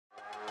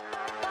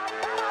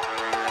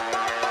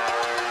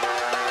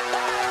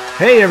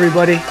Hey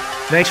everybody,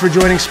 thanks for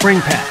joining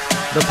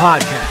SpringPath, the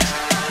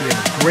podcast. We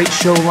have a great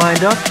show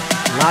lined up,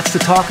 lots to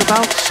talk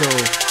about, so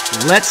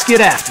let's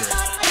get after it.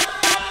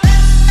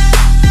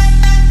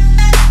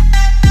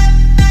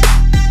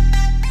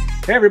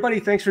 Hey everybody,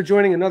 thanks for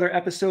joining another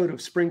episode of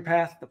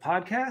SpringPath, the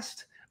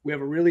podcast. We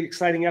have a really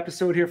exciting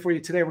episode here for you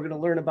today. We're going to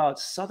learn about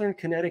Southern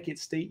Connecticut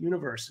State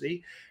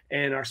University,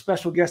 and our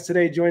special guest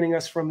today joining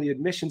us from the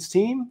admissions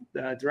team,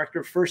 the Director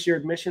of First Year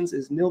Admissions,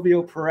 is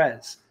Nilvio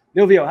Perez.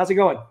 Nilvio, how's it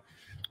going?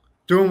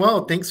 Doing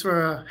well. Thanks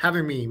for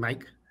having me,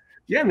 Mike.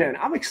 Yeah, man,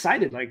 I'm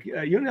excited.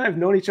 You and I have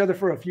known each other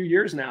for a few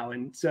years now,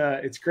 and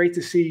it's great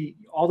to see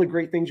all the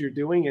great things you're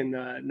doing, and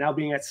now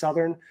being at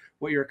Southern,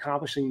 what you're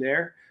accomplishing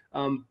there.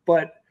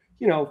 But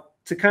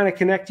to kind of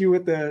connect you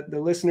with the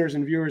listeners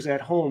and viewers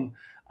at home,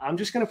 I'm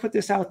just going to put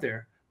this out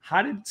there.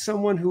 How did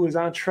someone who was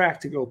on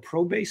track to go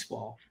pro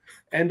baseball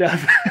end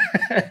up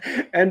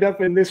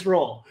in this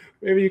role?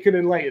 Maybe you can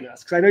enlighten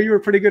us, because I know you were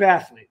a pretty good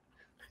athlete.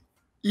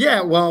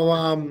 Yeah,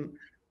 well,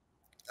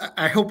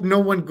 I hope no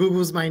one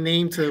Googles my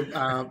name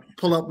to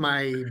pull up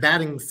my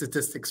batting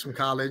statistics from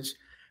college.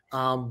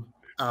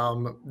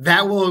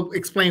 That will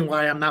explain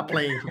why I'm not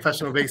playing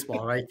professional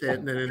baseball right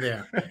then and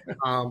there.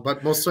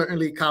 But most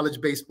certainly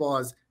college baseball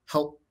has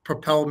helped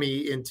propel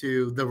me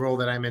into the role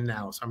that I'm in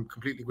now. So I'm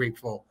completely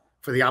grateful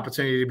for the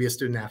opportunity to be a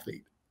student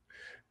athlete.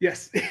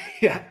 Yes.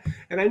 Yeah.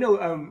 And I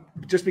know,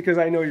 just because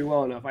I know you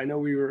well enough, I know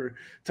we were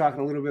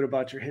talking a little bit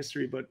about your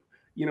history, but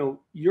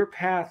your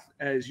path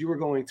as you were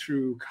going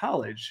through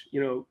college,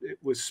 it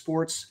was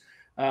sports,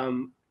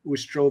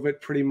 which drove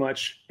it pretty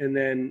much. And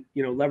then,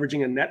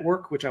 leveraging a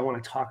network, which I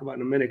want to talk about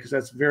in a minute, because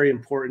that's very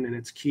important and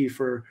it's key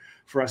for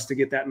us to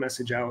get that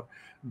message out.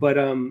 But,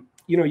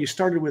 you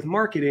started with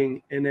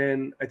marketing, and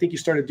then I think you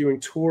started doing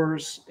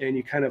tours, and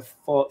you kind of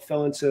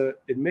fell into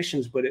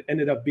admissions, but it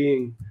ended up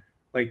being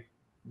like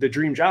the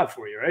dream job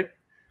for you, right?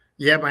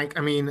 Yeah, Mike.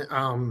 I mean,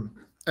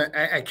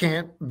 I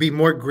can't be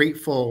more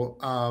grateful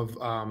of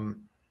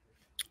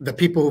the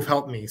people who've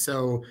helped me.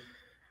 So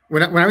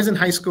when I was in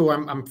high school,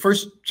 I'm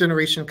first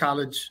generation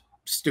college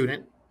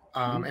student,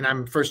 and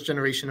I'm first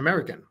generation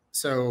American.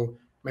 So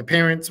my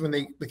parents, when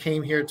they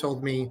came here,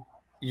 told me,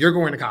 "You're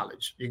going to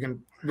college. We're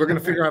going to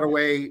figure out a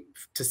way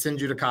to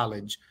send you to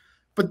college."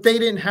 But they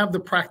didn't have the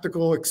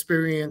practical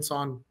experience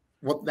on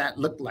what that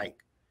looked like.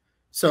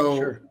 So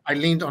sure. I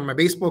leaned on my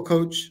baseball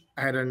coach.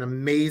 I had an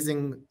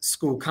amazing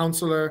school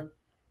counselor.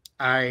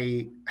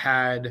 I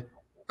had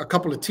a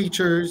couple of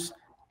teachers,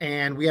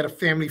 and we had a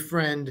family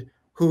friend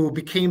who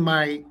became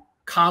my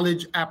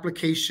college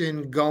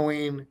application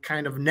going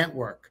kind of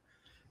network.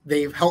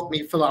 They've helped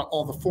me fill out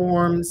all the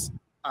forms,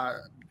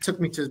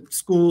 took me to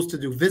schools to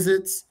do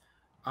visits.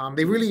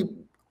 They really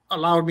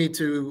allowed me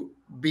to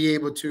be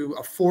able to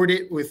afford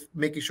it with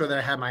making sure that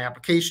I had my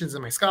applications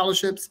and my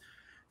scholarships.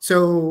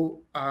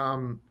 So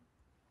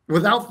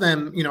without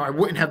them, I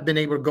wouldn't have been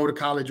able to go to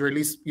college, or at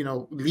least,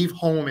 leave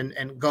home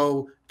and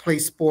go play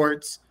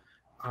sports.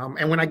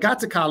 And when I got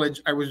to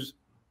college,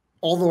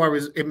 although I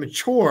was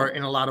immature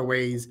in a lot of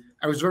ways,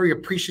 I was very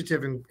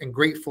appreciative and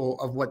grateful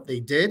of what they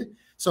did.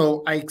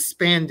 So I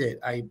expanded.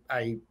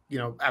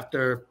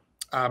 After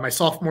my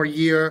sophomore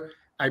year,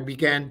 I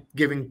began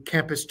giving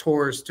campus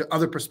tours to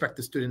other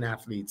prospective student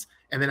athletes.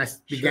 And then I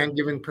began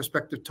giving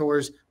prospective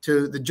tours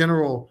to the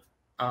general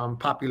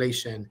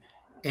population.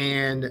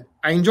 And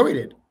I enjoyed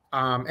it.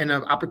 And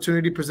an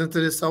opportunity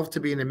presented itself to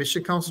be an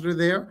admission counselor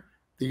there.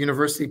 The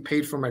university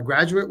paid for my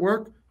graduate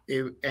work.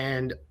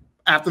 And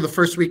after the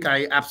first week,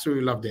 I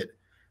absolutely loved it.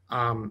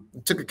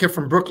 Took a kid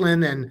from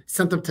Brooklyn and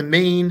sent them to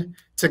Maine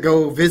to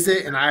go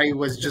visit. And I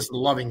was just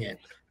loving it.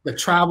 The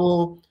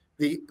travel,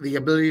 the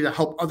ability to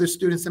help other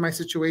students in my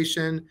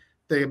situation,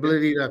 the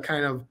ability to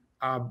kind of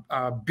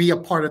be a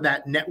part of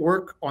that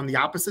network on the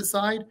opposite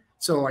side.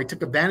 So I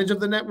took advantage of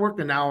the network,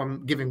 and now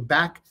I'm giving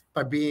back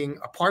by being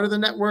a part of the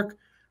network.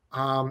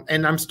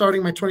 And I'm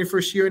starting my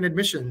 21st year in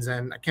admissions,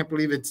 and I can't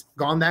believe it's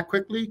gone that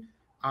quickly.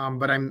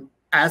 But I'm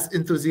as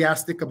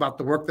enthusiastic about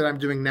the work that I'm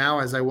doing now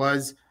as I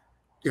was,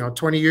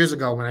 20 years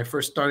ago when I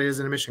first started as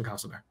an admission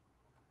counselor.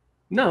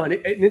 No, and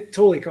it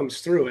totally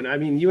comes through. And I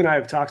mean, you and I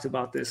have talked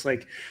about this,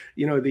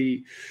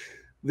 the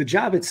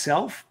job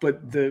itself,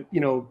 but the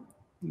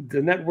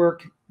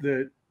network,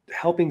 the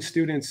helping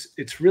students,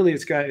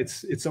 it's got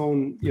its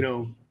own,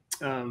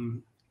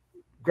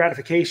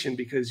 gratification,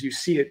 because you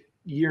see it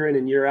year in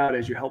and year out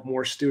as you help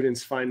more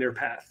students find their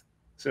path.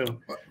 So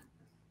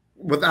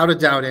without a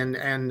doubt.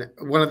 And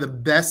one of the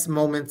best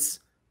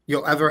moments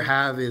you'll ever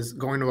have is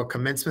going to a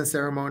commencement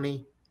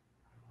ceremony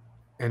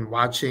and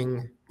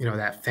watching,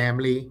 that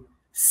family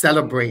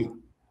celebrate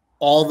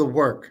all the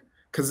work,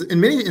 because in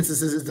many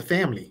instances it's the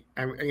family.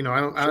 I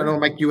don't know,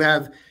 Mike, you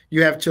have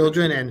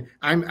children, and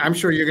I'm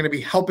sure you're going to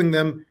be helping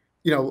them,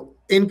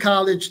 in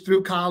college,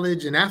 through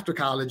college, and after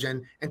college,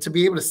 and to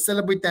be able to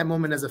celebrate that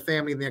moment as a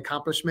family and the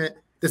accomplishment,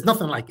 there's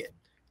nothing like it.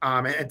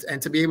 And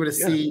to be able to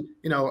see,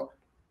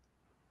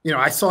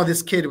 I saw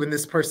this kid when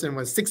this person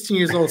was 16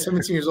 years old,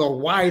 17 years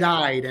old,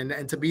 wide-eyed,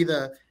 and to be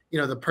the,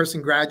 the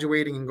person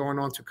graduating and going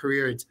on to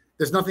career,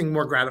 there's nothing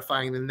more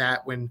gratifying than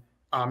that, when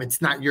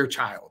it's not your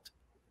child.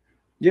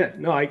 Yeah,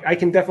 no, I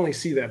can definitely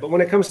see that. But when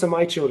it comes to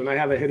my children, I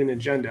have a hidden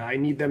agenda. I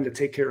need them to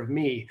take care of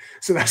me.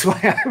 So that's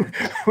why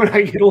when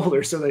I get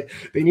older, so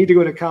they need to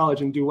go to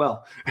college and do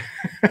well.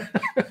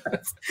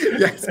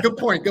 Yes, good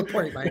point. Good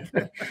point, Mike.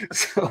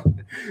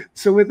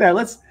 So with that,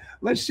 let's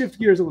shift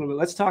gears a little bit.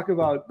 Let's talk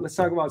about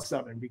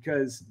Southern,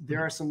 because there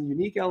are some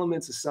unique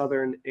elements of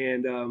Southern,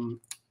 and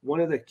one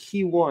of the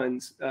key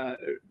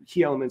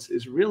elements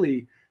is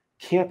really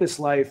campus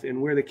life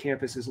and where the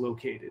campus is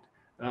located.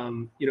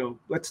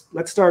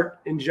 Let's start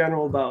in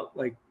general about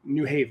like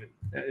New Haven,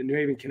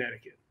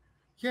 Connecticut.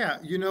 Yeah,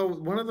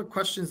 one of the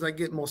questions I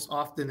get most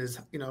often is,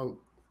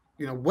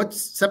 what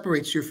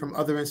separates you from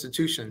other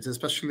institutions,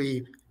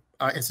 especially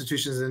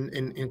institutions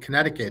in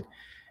Connecticut.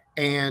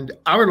 And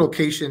our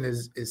location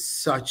is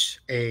such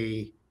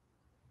a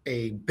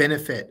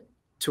benefit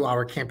to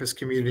our campus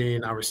community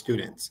and our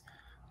students.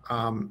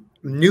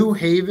 New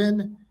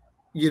Haven,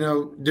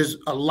 there's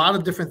a lot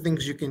of different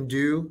things you can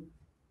do,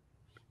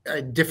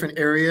 different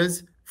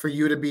areas for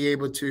you to be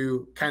able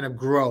to kind of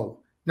grow,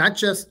 not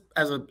just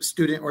as a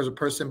student or as a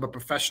person, but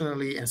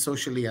professionally and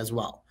socially as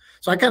well.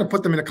 So I kind of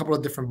put them in a couple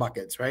of different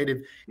buckets, right?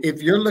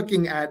 If you're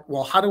looking at,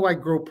 well, how do I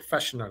grow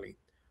professionally?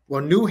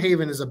 Well, New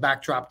Haven is a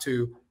backdrop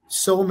to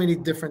so many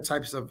different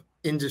types of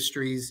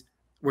industries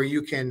where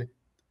you can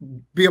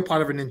be a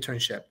part of an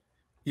internship.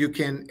 You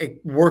can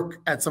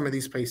work at some of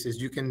these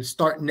places. You can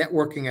start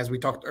networking, as we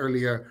talked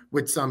earlier,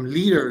 with some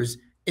leaders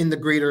in the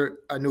greater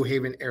New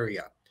Haven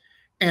area.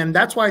 And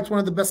that's why it's one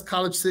of the best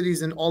college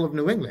cities in all of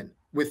New England,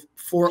 with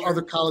 4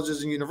 other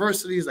colleges and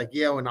universities like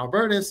Yale and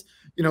Albertus.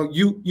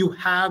 You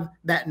have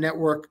that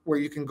network where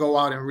you can go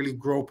out and really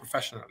grow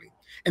professionally.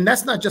 And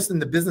that's not just in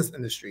the business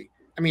industry.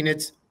 I mean,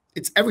 it's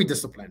every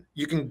discipline.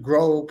 You can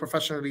grow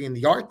professionally in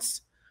the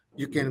arts.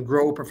 You can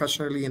grow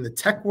professionally in the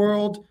tech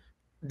world.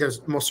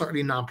 There's most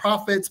certainly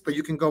nonprofits, but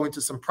you can go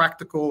into some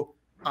practical,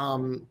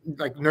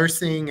 like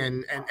nursing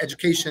and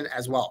education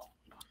as well.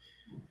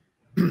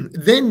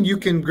 Then you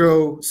can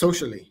grow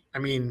socially. I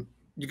mean,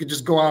 you could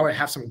just go out and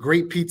have some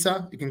great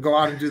pizza. You can go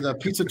out and do the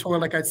pizza tour,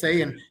 like I'd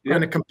say, and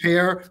kind of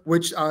compare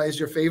which is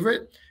your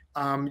favorite.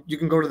 You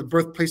can go to the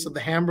birthplace of the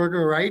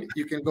hamburger, right?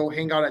 You can go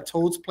hang out at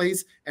Toad's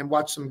place and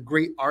watch some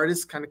great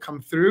artists kind of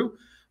come through.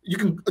 You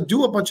can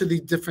do a bunch of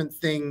these different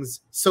things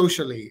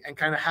socially and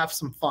kind of have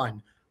some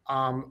fun.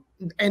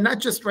 And not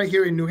just right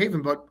here in New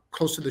Haven, but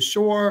close to the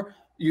shore.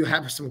 You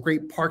have some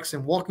great parks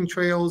and walking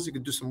trails. You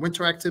can do some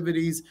winter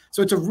activities.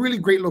 So it's a really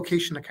great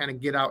location to kind of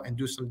get out and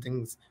do some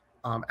things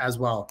as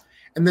well.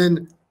 And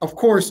then, of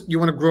course, you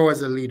want to grow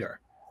as a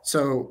leader.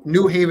 So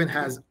New Haven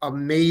has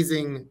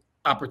amazing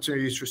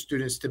opportunities for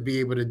students to be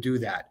able to do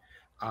that.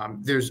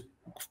 There's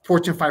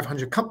Fortune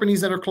 500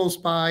 companies that are close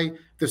by.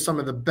 There's some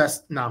of the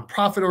best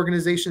nonprofit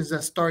organizations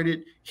that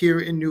started here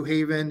in New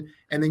Haven.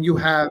 And then you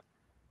have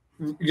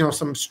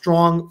some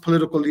strong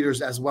political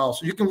leaders as well.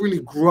 So you can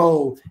really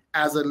grow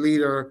as a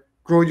leader,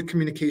 grow your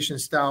communication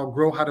style,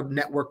 grow how to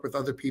network with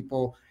other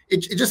people. It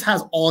just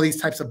has all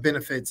these types of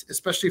benefits,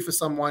 especially for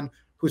someone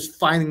who's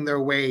finding their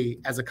way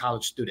as a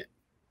college student.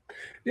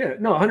 Yeah,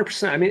 no,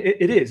 100%. I mean,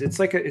 it is. It's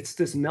like it's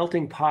this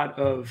melting pot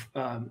of,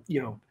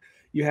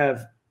 you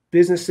have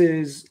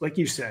businesses, like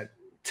you said,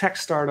 tech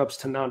startups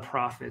to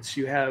nonprofits.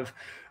 You have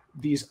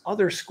these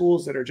other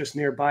schools that are just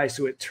nearby.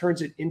 So it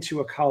turns it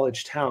into a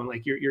college town.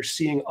 Like you're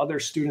seeing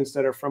other students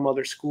that are from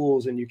other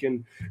schools, and you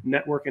can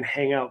network and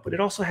hang out. But it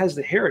also has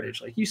the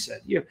heritage, like you said.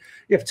 You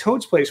have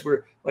Toad's Place,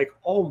 where like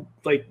all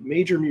like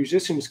major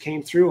musicians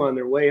came through on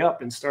their way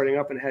up and starting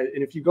up, and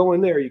if you go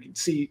in there, you can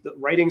see the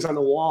writings on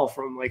the wall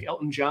from like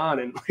Elton John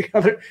and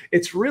like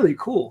it's really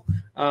cool.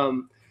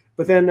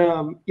 But then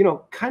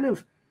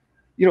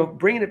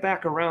bringing it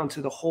back around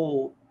to the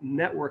whole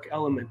network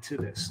element to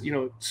this,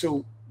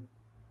 so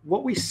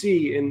what we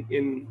see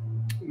in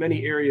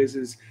many areas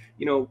is,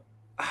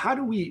 how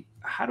do we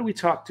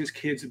talk to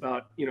kids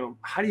about,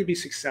 how do you be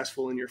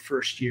successful in your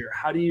first year?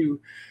 How do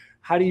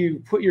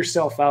you put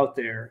yourself out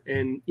there?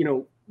 And,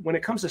 when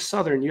it comes to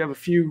Southern, you have a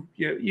few,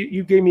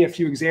 you gave me a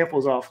few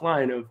examples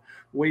offline of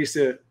ways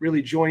to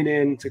really join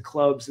in to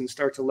clubs and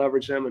start to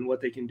leverage them and what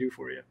they can do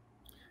for you.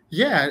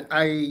 Yeah,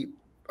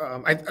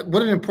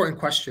 what an important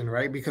question,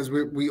 right? Because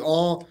we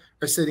all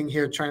are sitting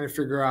here trying to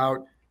figure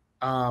out,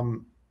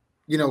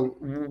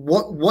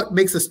 what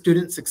makes a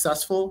student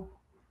successful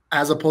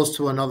as opposed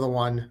to another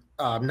one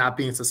not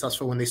being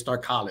successful when they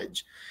start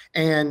college.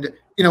 And,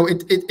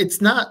 it's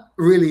not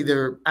really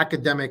their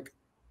academic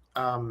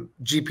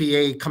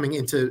GPA coming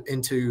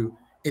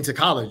into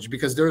college,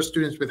 because there are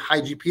students with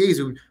high GPAs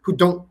who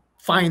don't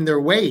find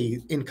their way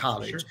in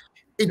college. Sure.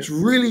 It's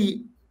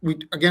really, we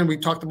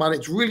talked about it.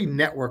 It's really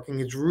networking.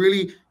 It's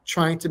really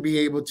trying to be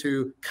able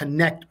to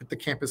connect with the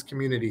campus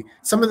community.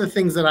 Some of the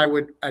things that I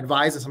would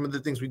advise, and some of the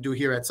things we do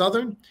here at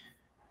Southern,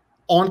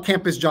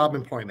 on-campus job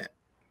employment.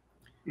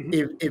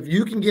 Mm-hmm. If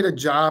you can get a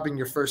job in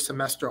your first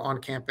semester on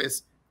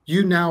campus,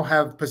 you now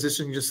have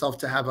positioned yourself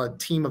to have a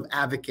team of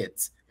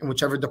advocates in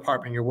whichever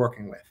department you're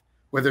working with.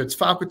 Whether it's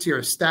faculty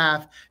or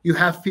staff, you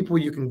have people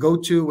you can go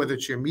to, whether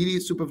it's your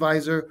immediate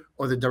supervisor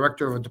or the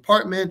director of a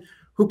department,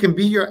 who can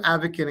be your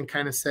advocate and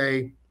kind of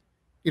say,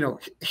 you know,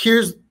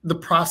 here's the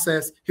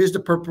process, here's the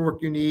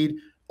paperwork you need.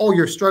 Oh,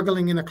 you're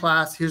struggling in a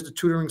class, here's the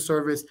tutoring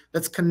service.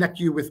 Let's connect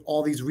you with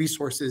all these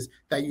resources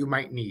that you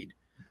might need.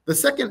 The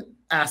second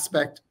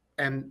aspect,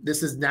 and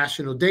this is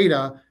national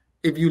data,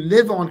 if you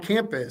live on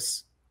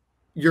campus,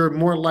 you're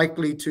more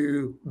likely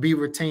to be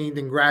retained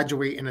and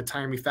graduate in a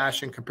timely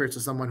fashion compared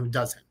to someone who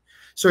doesn't.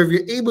 So if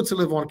you're able to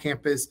live on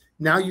campus,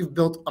 now you've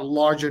built a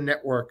larger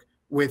network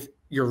with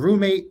your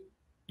roommate,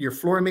 your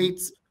floor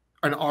mates,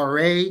 an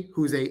RA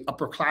who's a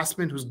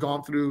upperclassman who's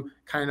gone through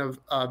kind of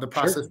the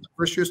process the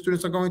first year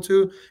students are going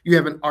to. You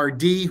have an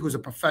RD who's a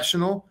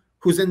professional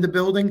who's in the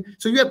building.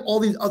 So you have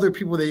all these other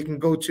people that you can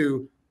go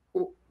to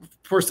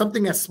for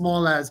something as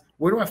small as,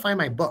 where do I find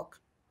my book?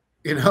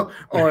 You know,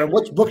 or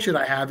which book should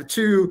I have?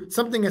 To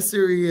something as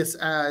serious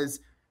as,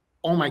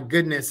 oh my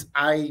goodness,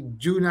 I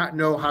do not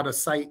know how to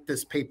cite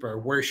this paper.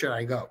 Where should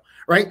I go?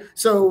 Right.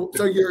 So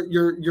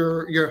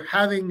you're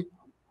having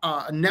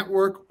a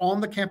network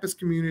on the campus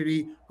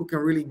community who can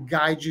really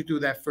guide you through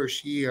that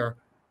first year.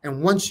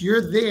 And once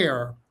you're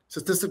there,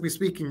 statistically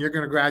speaking, you're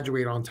going to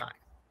graduate on time.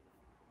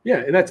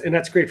 Yeah, and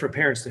that's great for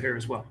parents to hear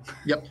as well.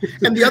 Yep.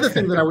 And the other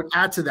thing that I would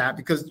add to that,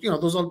 because you know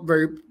those are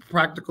very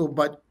practical,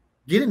 but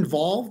get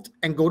involved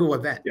and go to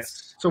events.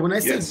 Yes. So when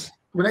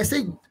I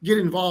say get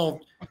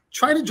involved,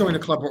 try to join a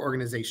club or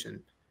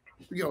organization.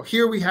 You know,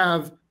 here we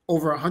have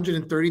over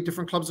 130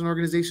 different clubs and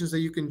organizations that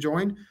you can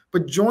join,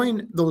 but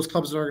join those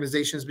clubs and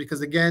organizations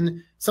because,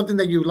 again, something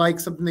that you like,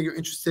 something that you're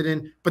interested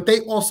in, but they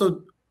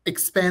also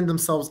expand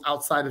themselves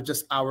outside of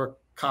just our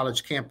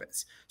college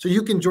campus. So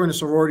you can join a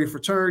sorority,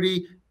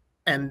 fraternity,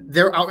 and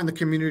they're out in the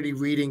community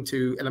reading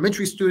to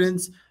elementary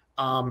students,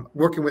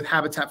 working with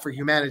Habitat for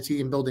Humanity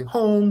and building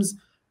homes.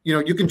 You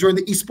know, you can join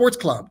the esports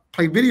club,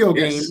 play video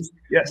games,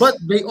 but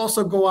they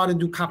also go out and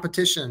do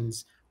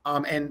competitions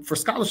and for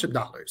scholarship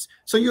dollars.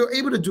 So you're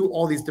able to do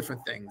all these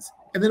different things.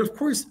 And then, of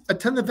course,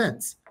 attend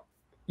events.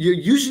 You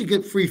usually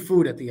get free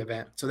food at the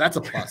event. So that's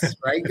a plus,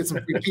 right? Get some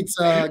free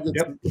pizza,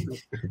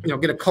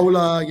 get a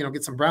cola,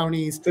 get some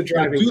brownies, do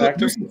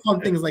some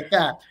fun things like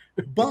that.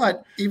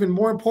 But even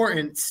more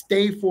important,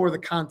 stay for the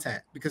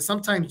content, because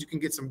sometimes you can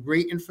get some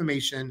great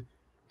information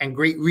and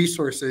great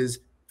resources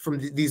from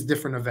these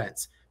different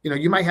events. You know,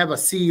 you might have a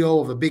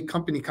CEO of a big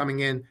company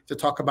coming in to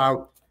talk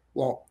about,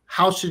 well,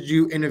 how should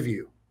you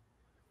interview?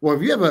 Well,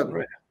 if you have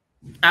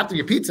after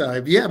your pizza,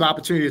 if you have an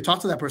opportunity to talk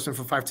to that person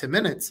for 5-10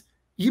 minutes,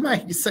 you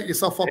might set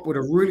yourself up with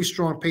a really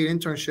strong paid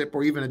internship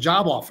or even a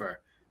job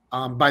offer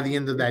by the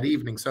end of that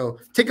evening. So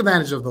take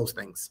advantage of those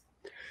things.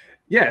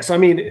 Yeah. So, I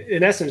mean,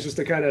 in essence, just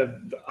to kind of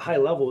high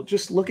level,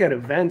 just look at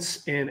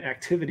events and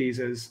activities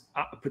as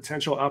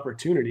potential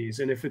opportunities.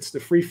 And if it's the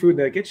free food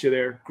that gets you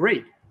there,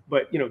 great.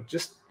 But,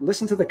 just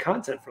listen to the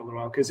content for a little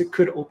while, because it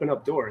could open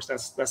up doors.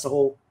 That's the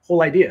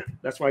whole idea.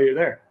 That's why you're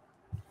there.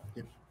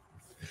 Yeah.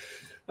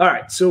 All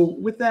right. So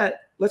with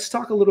that, let's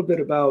talk a little bit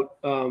about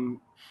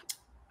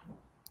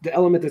the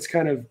element that's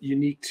kind of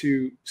unique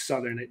to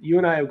Southern. You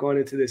and I have gone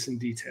into this in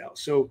detail.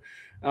 So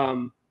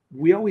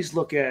we always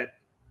look at,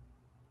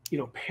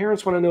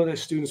 parents want to know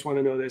this, students want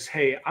to know this.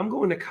 Hey, I'm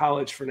going to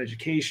college for an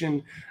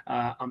education.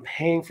 I'm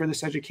paying for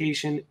this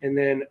education. And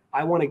then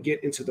I want to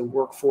get into the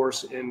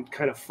workforce and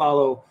kind of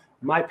follow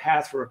my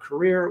path for a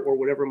career or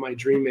whatever my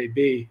dream may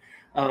be.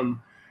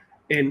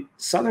 And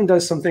Southern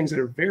does some things that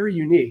are very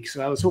unique.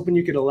 So I was hoping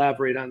you could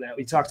elaborate on that.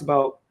 We talked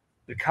about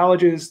the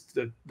colleges,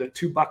 the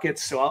two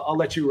buckets. So I'll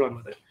let you run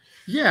with it.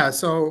 Yeah.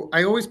 So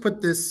I always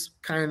put this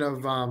kind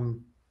of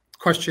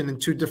question in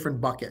two different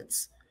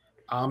buckets.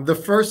 The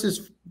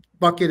first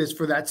bucket is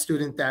for that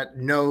student that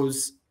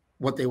knows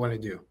what they want to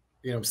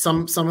do.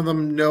 Some of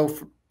them know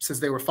since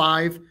they were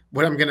 5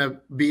 what I'm going to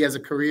be as a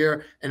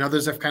career, and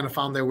others have kind of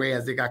found their way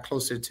as they got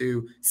closer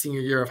to senior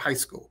year of high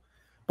school.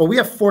 But we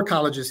have 4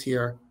 colleges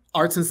here: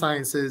 arts and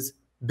sciences,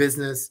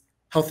 business,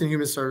 health and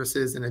human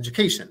services, and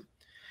education.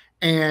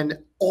 And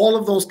all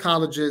of those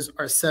colleges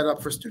are set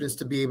up for students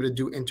to be able to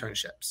do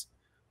internships.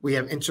 We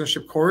have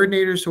internship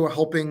coordinators who are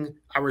helping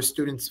our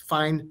students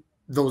find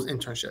those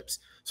internships.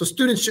 So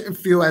students shouldn't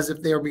feel as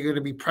if they are going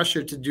to be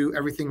pressured to do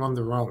everything on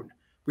their own.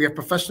 We have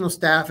professional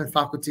staff and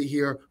faculty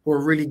here who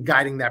are really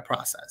guiding that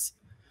process.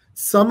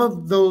 Some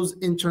of those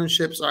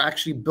internships are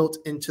actually built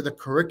into the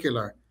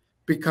curricula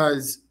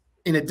because,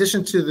 in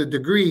addition to the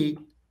degree,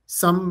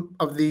 some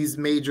of these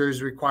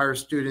majors require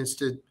students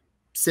to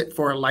sit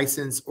for a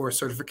license or a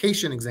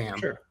certification exam.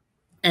 Sure.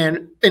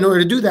 And in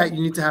order to do that,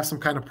 you need to have some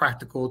kind of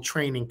practical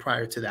training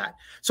prior to that.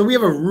 So we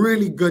have a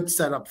really good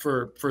setup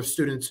for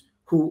students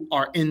who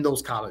are in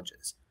those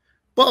colleges.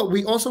 But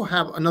we also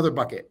have another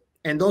bucket,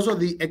 and those are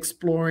the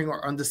exploring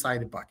or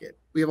undecided bucket.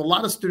 We have a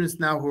lot of students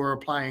now who are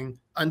applying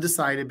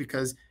undecided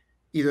because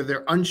either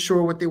they're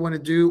unsure what they want to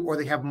do or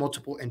they have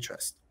multiple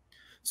interests.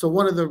 So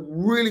one of the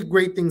really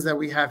great things that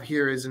we have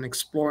here is an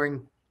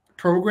exploring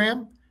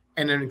program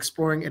and an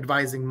exploring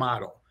advising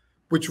model,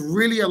 which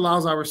really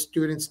allows our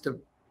students to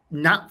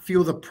not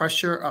feel the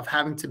pressure of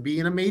having to be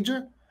in a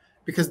major,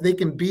 because they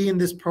can be in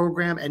this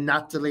program and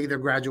not delay their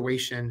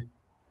graduation,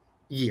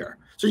 year.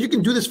 So you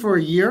can do this for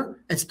a year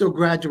and still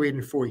graduate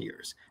in 4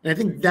 years. And I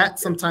think that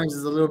sometimes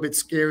is a little bit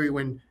scary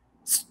when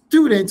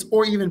students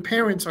or even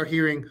parents are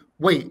hearing,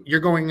 wait, you're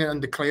going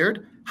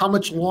undeclared? How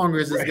much longer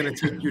is this going to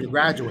take you to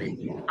graduate?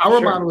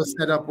 Our model is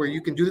set up where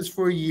you can do this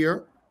for a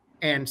year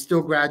and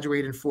still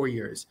graduate in 4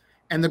 years.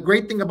 And the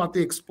great thing about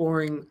the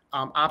exploring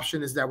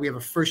option is that we have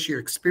a first-year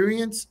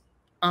experience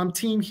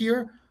team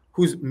here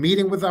who's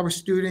meeting with our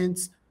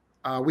students.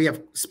 We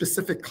have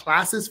specific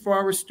classes for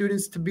our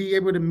students to be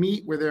able to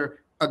meet where they're,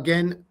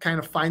 again, kind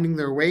of finding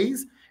their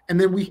ways. And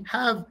then we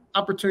have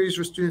opportunities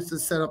for students to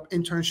set up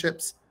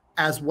internships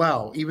as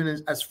well, even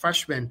as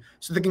freshmen,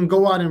 so they can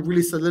go out and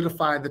really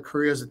solidify the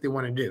careers that they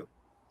want to do.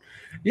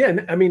 Yeah,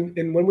 I mean,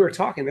 and when we were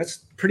talking,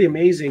 that's pretty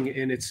amazing,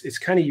 and it's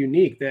kind of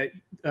unique that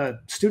a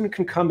student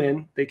can come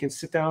in, they can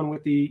sit down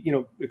with the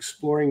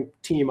exploring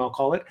team, I'll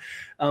call it,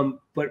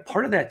 but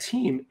part of that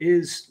team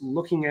is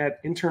looking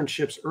at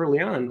internships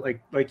early on,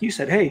 like you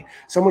said. Hey,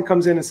 someone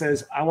comes in and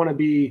says, I want to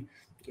be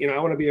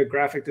a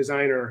graphic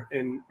designer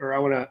or I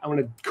want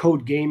to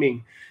code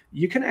gaming.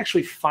 You can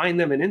actually find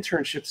them an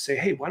internship to say,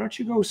 hey, why don't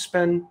you go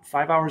spend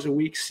 5 hours a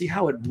week, see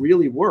how it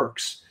really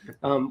works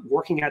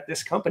working at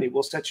this company.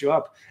 We'll set you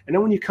up. And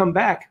then when you come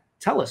back,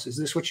 tell us, is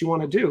this what you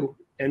want to do?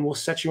 And we'll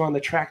set you on the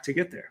track to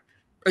get there.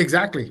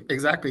 Exactly.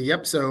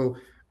 Yep. So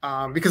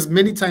because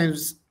many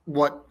times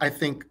what I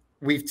think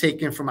we've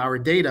taken from our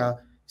data,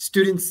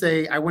 students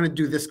say, I want to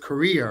do this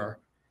career,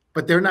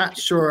 but they're not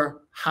sure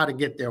how to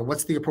get there.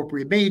 What's the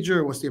appropriate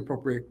major? What's the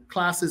appropriate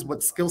classes?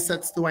 What skill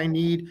sets do I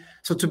need?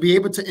 So to be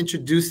able to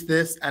introduce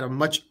this at a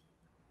much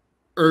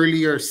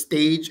earlier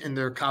stage in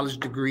their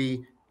college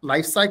degree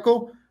life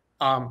cycle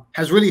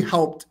has really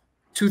helped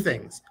two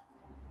things.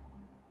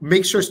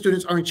 Make sure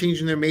students aren't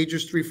changing their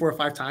majors 3, 4, or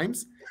 5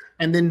 times,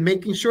 and then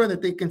making sure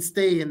that they can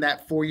stay in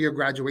that 4-year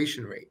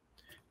graduation rate.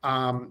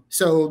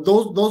 So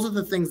those are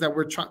the things that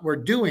we're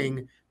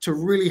doing to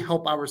really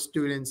help our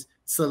students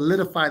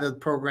solidify the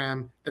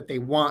program that they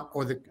want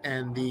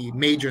and the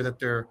major that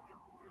they're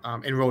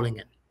enrolling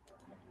in.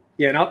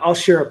 Yeah, and I'll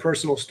share a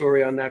personal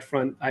story on that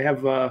front. I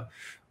have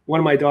one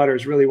of my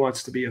daughters really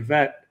wants to be a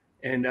vet,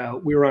 and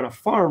we were on a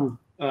farm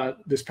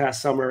this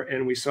past summer,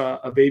 and we saw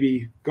a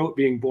baby goat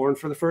being born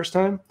for the first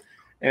time,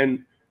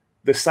 and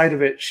the sight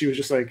of it, she was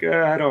just like,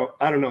 I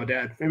don't know,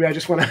 Dad. Maybe I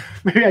just want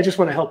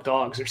to help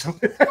dogs or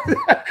something.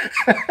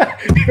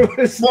 It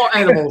was, small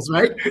animals,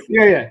 right?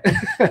 Yeah.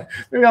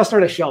 Maybe I'll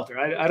start a shelter.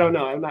 I don't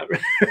know. I'm not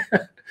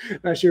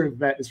sure if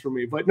vet is for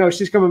me, but no,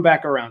 she's coming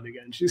back around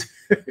again.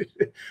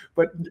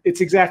 But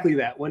it's exactly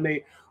that.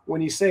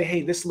 When you say,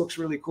 hey, this looks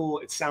really cool,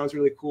 it sounds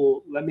really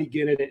cool, let me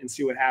get in it and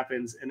see what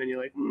happens, and then you're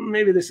like,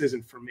 maybe this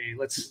isn't for me.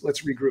 Let's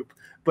regroup.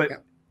 But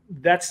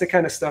that's the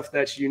kind of stuff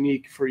that's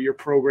unique for your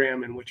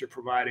program and what you're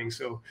providing.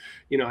 So,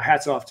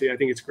 hats off to you. I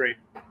think it's great.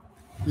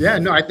 Yeah,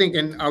 no, I think,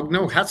 and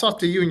no, hats off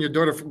to you and your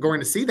daughter for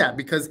going to see that,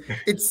 because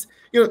it's,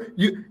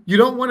 you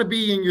don't want to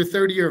be in your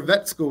 3rd year of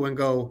vet school and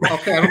go,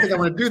 okay, I don't think I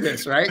want to do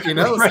this, right?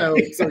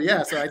 Right.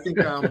 So I think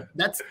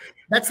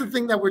that's the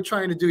thing that we're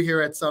trying to do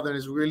here at Southern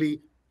is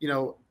really,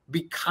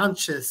 be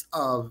conscious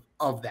of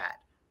that,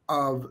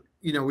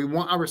 we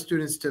want our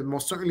students to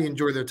most certainly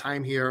enjoy their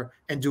time here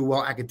and do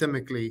well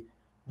academically,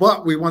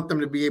 but we want them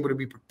to be able to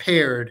be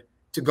prepared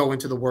to go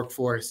into the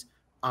workforce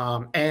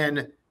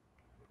and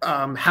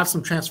have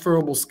some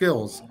transferable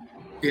skills.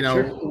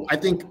 Sure. I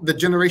think the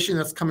generation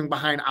that's coming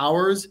behind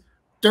ours,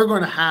 they're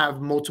going to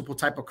have multiple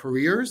type of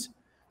careers.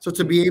 So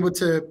to be able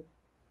to,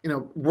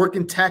 work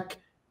in tech,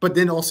 but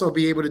then also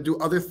be able to do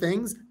other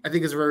things, I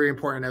think is very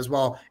important as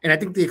well. And I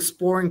think the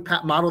exploring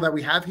model that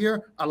we have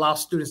here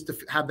allows students to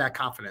have that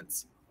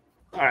confidence.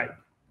 All right,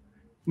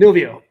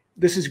 Nilvio,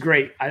 this is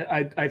great.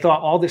 I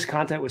thought all this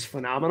content was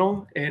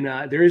phenomenal. And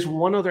there is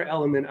one other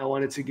element I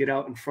wanted to get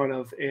out in front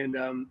of, and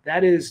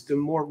that is the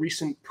more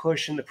recent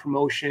push and the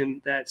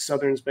promotion that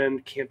Southern's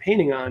been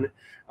campaigning on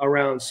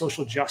around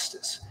social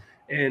justice.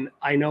 And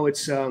I know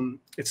it's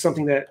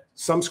something that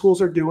some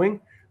schools are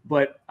doing,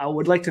 but I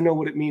would like to know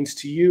what it means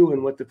to you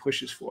and what the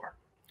push is for.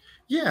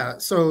 Yeah.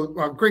 So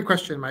great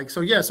question, Mike.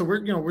 So so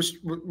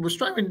we're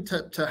striving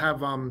to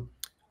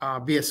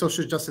have be a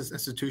social justice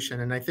institution,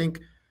 and I think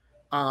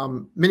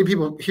many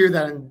people hear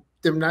that and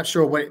they're not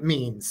sure what it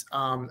means.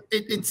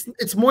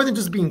 It's more than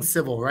just being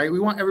civil, right? We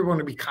want everyone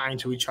to be kind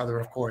to each other,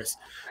 of course,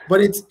 but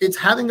it's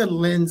having a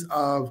lens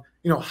of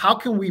how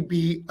can we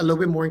be a little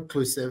bit more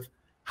inclusive?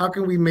 How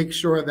can we make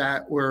sure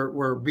that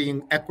we're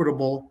being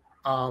equitable?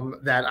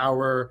 That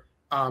our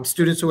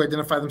students who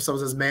identify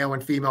themselves as male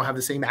and female have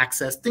the same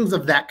access, things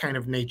of that kind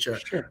of nature.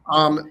 Sure.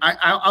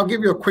 I'll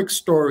give you a quick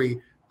story.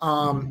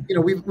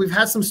 We've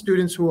had some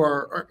students who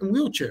are in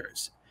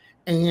wheelchairs,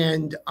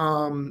 and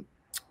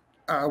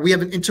we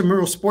have an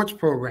intramural sports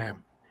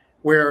program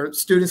where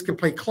students can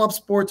play club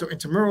sports or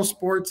intramural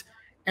sports,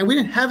 and we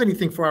didn't have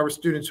anything for our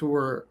students who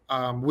were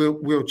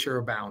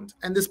wheelchair bound.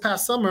 And this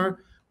past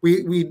summer,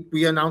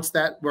 we announced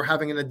that we're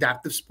having an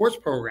adaptive sports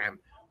program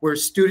where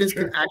students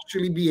can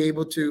actually be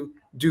able to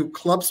do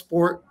club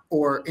sport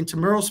or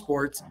intramural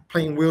sports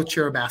playing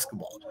wheelchair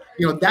basketball.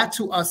 That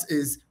to us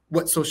is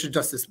what social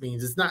justice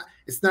means.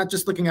 It's not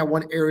just looking at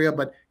one area,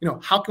 but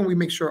how can we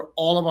make sure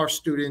all of our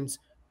students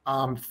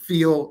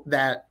feel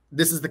that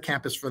this is the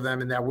campus for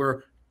them and that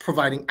we're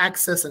providing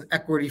access and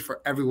equity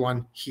for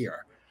everyone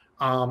here.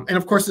 And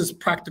of course, there's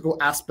practical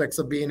aspects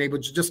of being able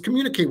to just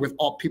communicate with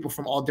all people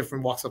from all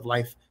different walks of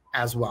life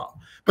as well.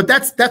 But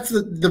that's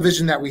the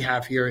vision that we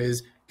have here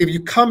is if you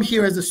come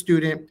here as a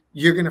student,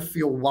 you're going to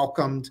feel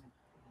welcomed.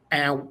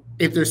 And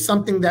if there's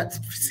something that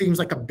seems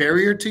like a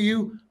barrier to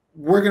you,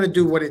 we're going to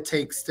do what it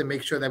takes to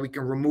make sure that we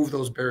can remove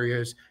those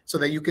barriers so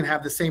that you can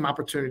have the same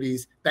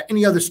opportunities that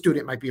any other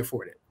student might be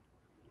afforded.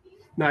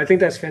 No, I think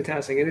that's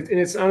fantastic. And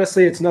it's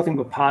honestly, it's nothing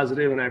but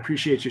positive. And I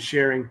appreciate you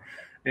sharing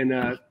and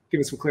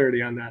giving some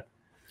clarity on that.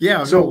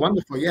 Yeah, so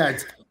wonderful. Yeah,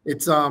 I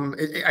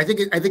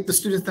think the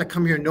students that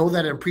come here know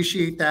that and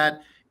appreciate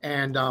that.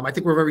 And I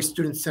think we're very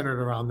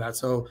student-centered around that.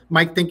 So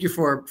Mike, thank you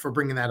for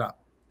bringing that up.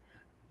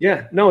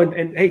 Yeah, no,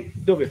 and hey,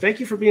 Nilvio, thank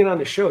you for being on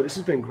the show. This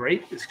has been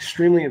great. It's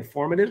extremely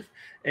informative.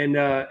 And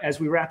as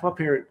we wrap up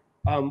here,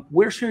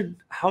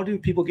 how do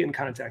people get in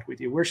contact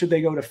with you? Where should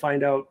they go to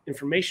find out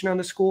information on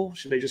the school?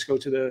 Should they just go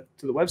to the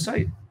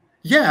website?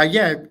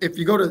 Yeah. If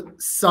you go to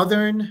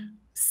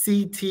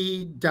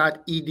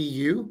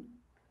southernct.edu,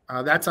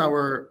 that's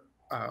our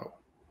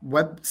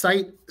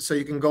website. So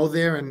you can go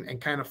there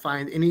and kind of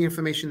find any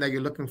information that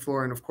you're looking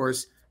for. And of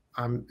course,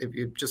 if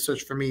you just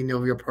search for me,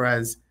 Nilvio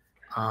Perez,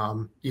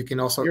 you can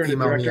also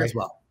email me as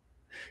well.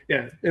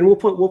 Yeah, and we'll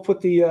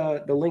put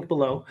the link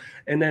below.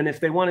 And then if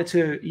they wanted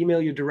to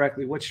email you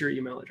directly, what's your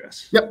email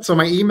address? Yep. So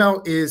my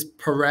email is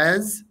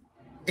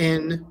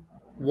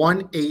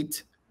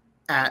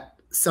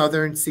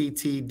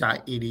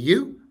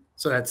perezn18@southernct.edu.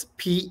 So that's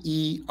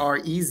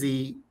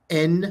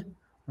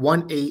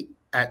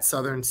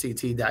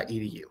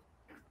PEREZN18@southernct.edu.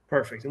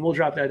 Perfect. And we'll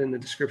drop that in the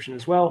description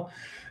as well.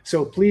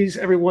 So please,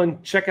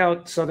 everyone, check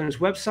out Southern's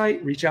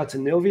website, reach out to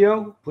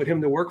Nilvio, put him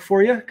to work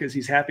for you because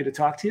he's happy to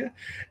talk to you.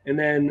 And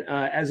then,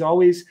 as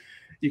always,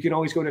 you can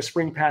always go to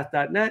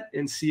springpath.net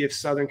and see if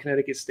Southern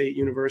Connecticut State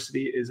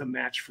University is a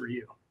match for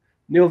you.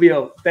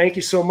 Nilvio, thank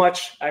you so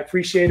much. I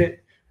appreciate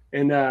it.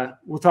 And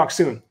we'll talk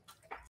soon.